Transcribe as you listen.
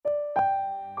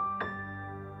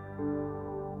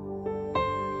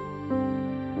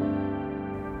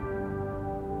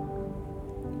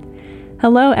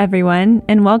Hello, everyone,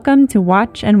 and welcome to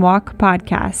Watch and Walk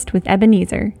podcast with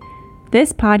Ebenezer.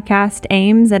 This podcast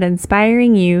aims at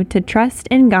inspiring you to trust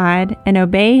in God and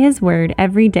obey His word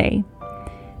every day.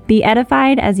 Be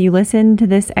edified as you listen to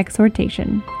this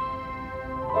exhortation.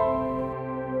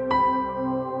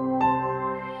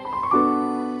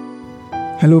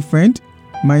 Hello, friend.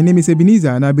 My name is Ebenezer,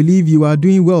 and I believe you are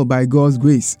doing well by God's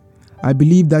grace. I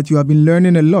believe that you have been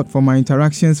learning a lot from my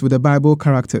interactions with the Bible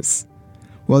characters.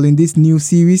 Well, in this new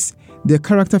series, the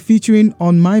character featuring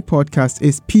on my podcast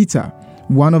is Peter,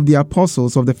 one of the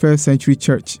apostles of the first century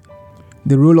church.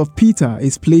 The role of Peter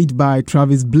is played by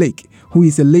Travis Blake, who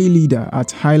is a lay leader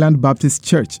at Highland Baptist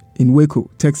Church in Waco,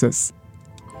 Texas.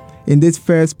 In this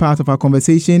first part of our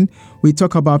conversation, we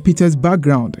talk about Peter's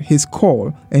background, his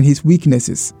call, and his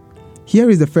weaknesses. Here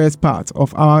is the first part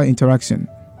of our interaction.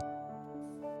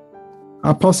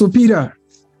 Apostle Peter,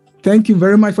 thank you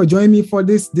very much for joining me for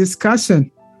this discussion.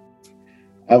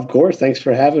 Of course. Thanks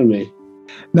for having me.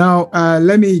 Now,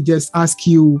 let me just ask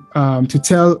you to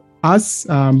tell us,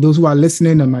 those who are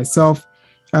listening and myself,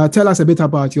 tell us a bit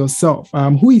about yourself.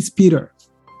 Who is Peter?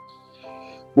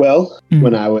 Well,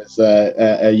 when I was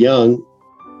a young,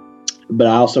 but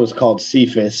I also was called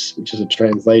Cephas, which is a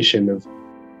translation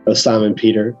of Simon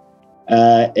Peter.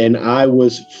 And I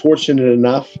was fortunate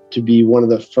enough to be one of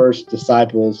the first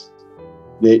disciples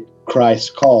that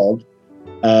Christ called.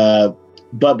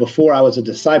 But before I was a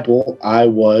disciple, I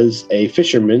was a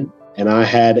fisherman, and I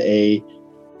had a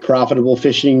profitable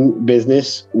fishing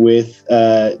business with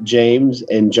James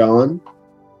and John,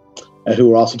 who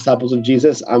were also disciples of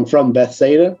Jesus. I'm from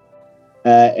Bethsaida,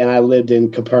 and I lived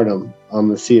in Capernaum on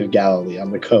the Sea of Galilee,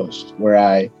 on the coast,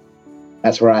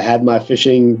 that's where I had my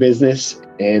fishing business,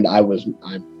 and I was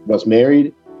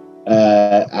married.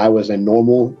 I was a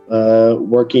normal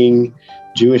working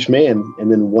Jewish man, and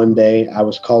then one day I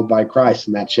was called by Christ,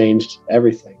 and that changed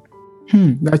everything.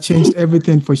 That changed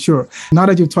everything for sure. Now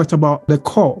that you talked about the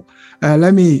call,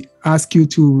 let me ask you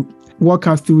to walk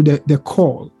us through the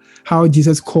call, how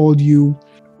Jesus called you,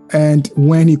 and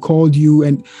when He called you,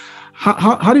 and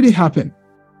how did it happen?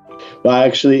 Well,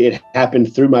 actually, it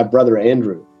happened through my brother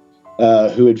Andrew,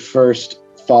 who had first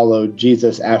followed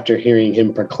Jesus after hearing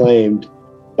Him proclaimed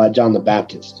by John the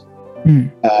Baptist.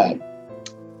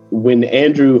 When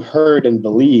Andrew heard and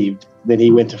believed, then he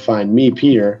went to find me,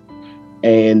 Peter,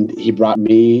 and he brought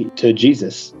me to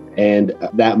Jesus. And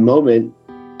that moment,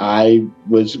 I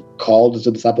was called as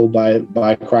a disciple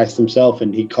by Christ Himself,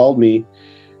 and He called me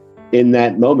in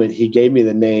that moment. He gave me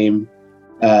the name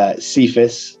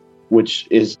Cephas, which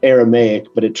is Aramaic,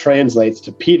 but it translates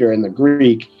to Peter in the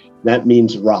Greek. That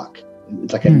means rock.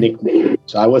 It's like a nickname.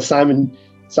 So I was Simon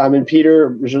Peter,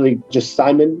 originally just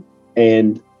Simon,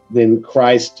 and then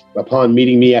Christ, upon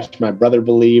meeting me after my brother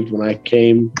believed, when I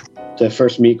came to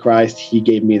first meet Christ, He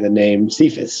gave me the name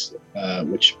Cephas,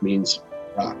 which means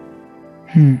rock.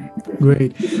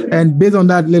 Great. And based on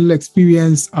that little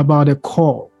experience about a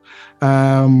call,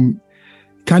 can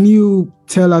you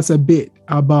tell us a bit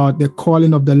about the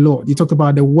calling of the Lord? You talked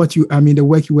about the work you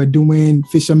were doing,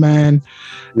 fisherman,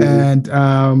 and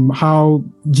how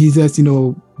Jesus,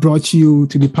 brought you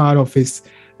to be part of His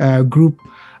group.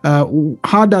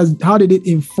 How did it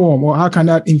inform, or how can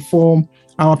that inform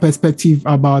our perspective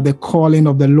about the calling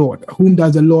of the Lord? Whom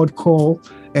does the Lord call,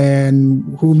 and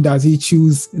whom does He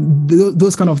choose?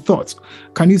 Those kind of thoughts.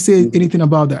 Can you say anything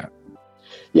about that?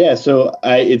 Yeah. So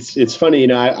it's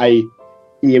funny, I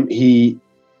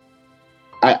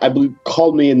believe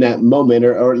called me in that moment,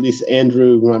 or at least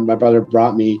Andrew, when my brother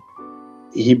brought me,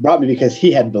 he brought me because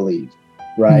he had believed,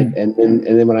 right? And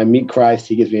then when I meet Christ,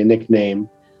 He gives me a nickname.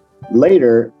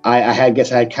 Later, I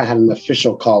guess I kind of had an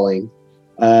official calling,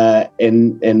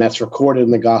 and that's recorded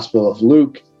in the Gospel of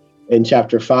Luke in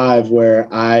chapter 5, where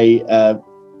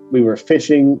we were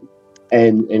fishing,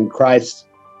 and Christ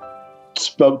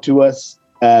spoke to us,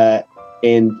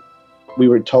 and we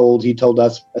were told, He told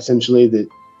us essentially that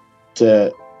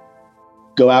to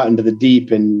go out into the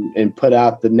deep and put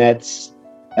out the nets,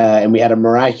 and we had a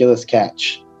miraculous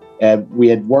catch. We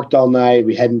had worked all night.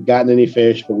 We hadn't gotten any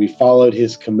fish, but we followed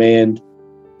His command,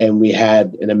 and we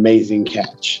had an amazing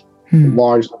catch.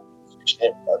 Large fish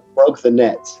broke the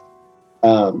nets.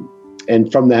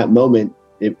 And from that moment,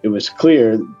 it was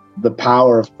clear the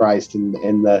power of Christ, and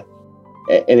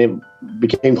it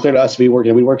became clear to us we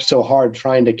worked so hard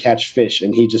trying to catch fish,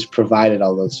 and He just provided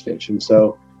all those fish. And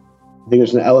so I think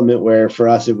there's an element where for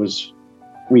us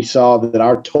we saw that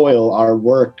our toil, our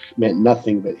work meant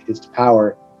nothing, but His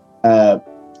power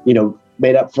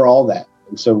made up for all that.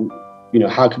 And so,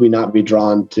 how could we not be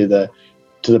drawn to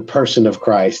the person of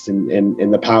Christ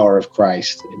and the power of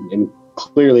Christ? And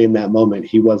clearly in that moment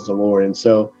he was the Lord. And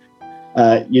so,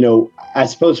 I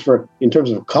suppose in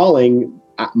terms of calling,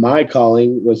 my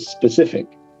calling was specific.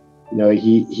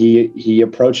 He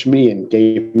approached me and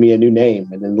gave me a new name,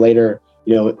 and then later,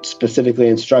 specifically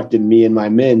instructed me and my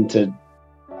men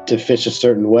to fish a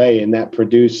certain way, and that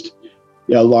produced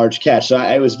a large catch. So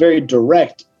I was very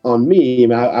direct on me.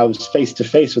 I was face to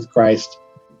face with Christ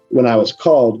when I was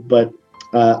called, but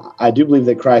I do believe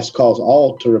that Christ calls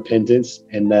all to repentance.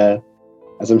 And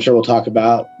as I'm sure we'll talk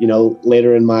about,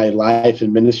 later in my life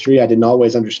and ministry, I didn't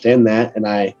always understand that, and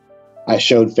I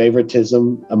showed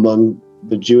favoritism among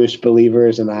the Jewish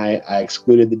believers, and I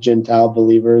excluded the Gentile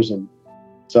believers, and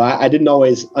so I didn't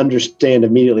always understand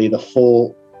immediately the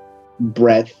full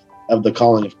breadth of the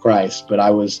calling of Christ, but I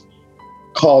was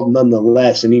called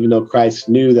nonetheless. And even though Christ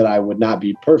knew that I would not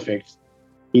be perfect,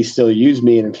 he still used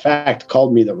me, and in fact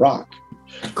called me the Rock.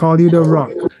 Called you the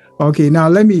Rock. Okay, now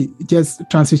let me just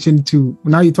transition to,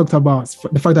 now you talked about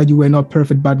the fact that you were not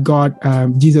perfect, but God,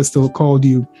 Jesus still called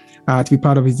you to be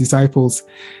part of his disciples.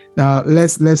 Now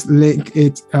let's link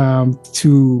it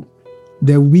to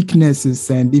the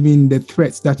weaknesses and even the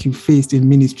threats that you faced in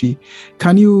ministry.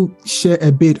 Can you share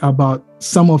a bit about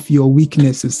some of your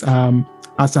weaknesses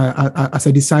as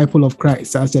a disciple of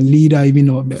Christ, as a leader even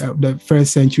of the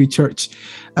first century church?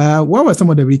 What were some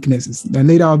of the weaknesses? And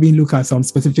later I'll be looking at some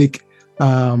specific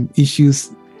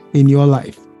issues in your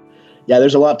life. Yeah,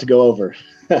 there's a lot to go over.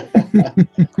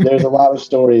 There's a lot of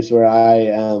stories where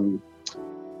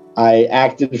I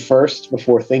acted first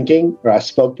before thinking, or I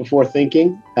spoke before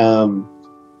thinking.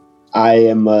 I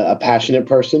am a passionate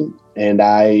person, and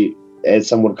as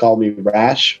some would call me,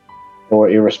 rash or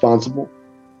irresponsible.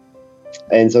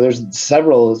 And so there's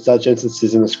several such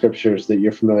instances in the scriptures that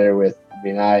you're familiar with.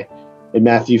 In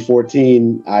Matthew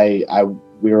 14,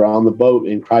 we were on the boat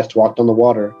and Christ walked on the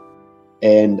water,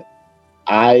 and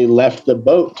I left the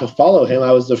boat to follow him.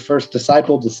 I was the first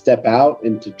disciple to step out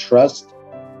and to trust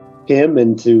him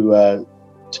and to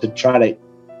try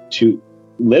to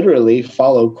literally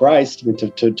follow Christ, and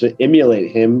to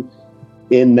emulate him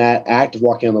in that act of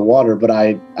walking on the water. But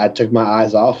I took my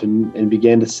eyes off and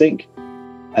began to sink.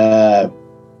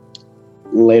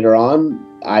 Later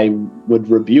on, I would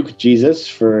rebuke Jesus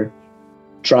for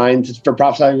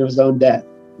prophesying of his own death.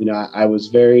 I was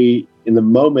very, in the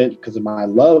moment, because of my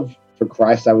love for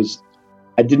Christ,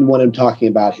 I didn't want him talking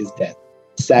about his death.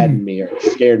 It saddened me or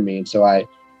scared me. And so I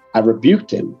rebuked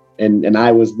him, and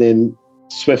I was then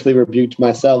swiftly rebuked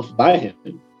myself by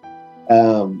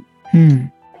him.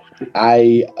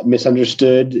 I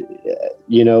misunderstood,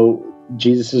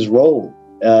 Jesus's role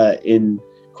in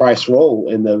Christ's role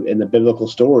in the biblical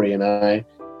story, and I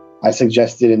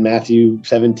suggested in Matthew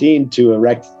 17 to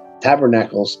erect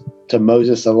tabernacles to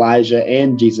Moses, Elijah,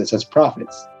 and Jesus as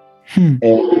prophets.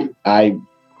 And I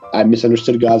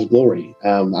misunderstood God's glory.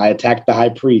 I attacked the high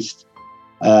priest.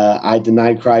 I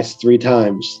denied Christ 3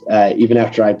 times, even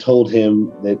after I told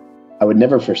him that I would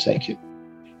never forsake him.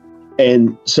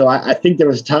 And so I think there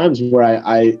was times where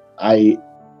I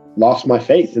lost my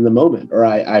faith in the moment, or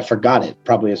I forgot it,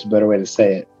 probably is a better way to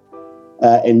say it.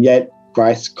 And yet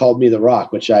Christ called me the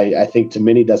Rock, which I think to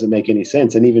many doesn't make any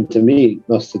sense. And even to me,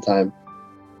 most of the time,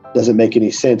 doesn't make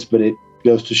any sense. But it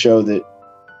goes to show that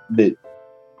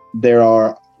there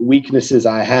are weaknesses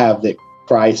I have that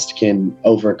Christ can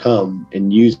overcome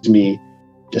and use me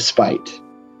despite.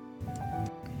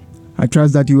 I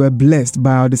trust that you were blessed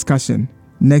by our discussion.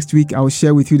 Next week, I will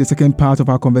share with you the second part of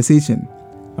our conversation.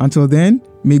 Until then,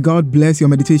 may God bless your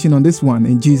meditation on this one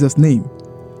in Jesus' name.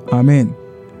 Amen.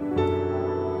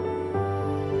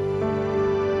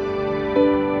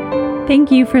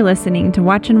 Thank you for listening to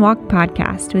Watch and Walk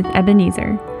Podcast with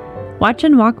Ebenezer. Watch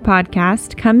and Walk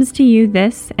Podcast comes to you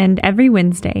this and every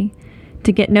Wednesday.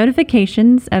 To get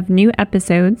notifications of new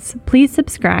episodes, please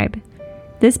subscribe.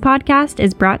 This podcast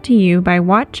is brought to you by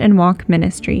Watch and Walk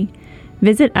Ministry.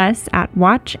 Visit us at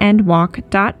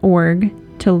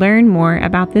watchandwalk.org to learn more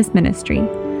about this ministry.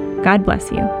 God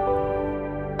bless you.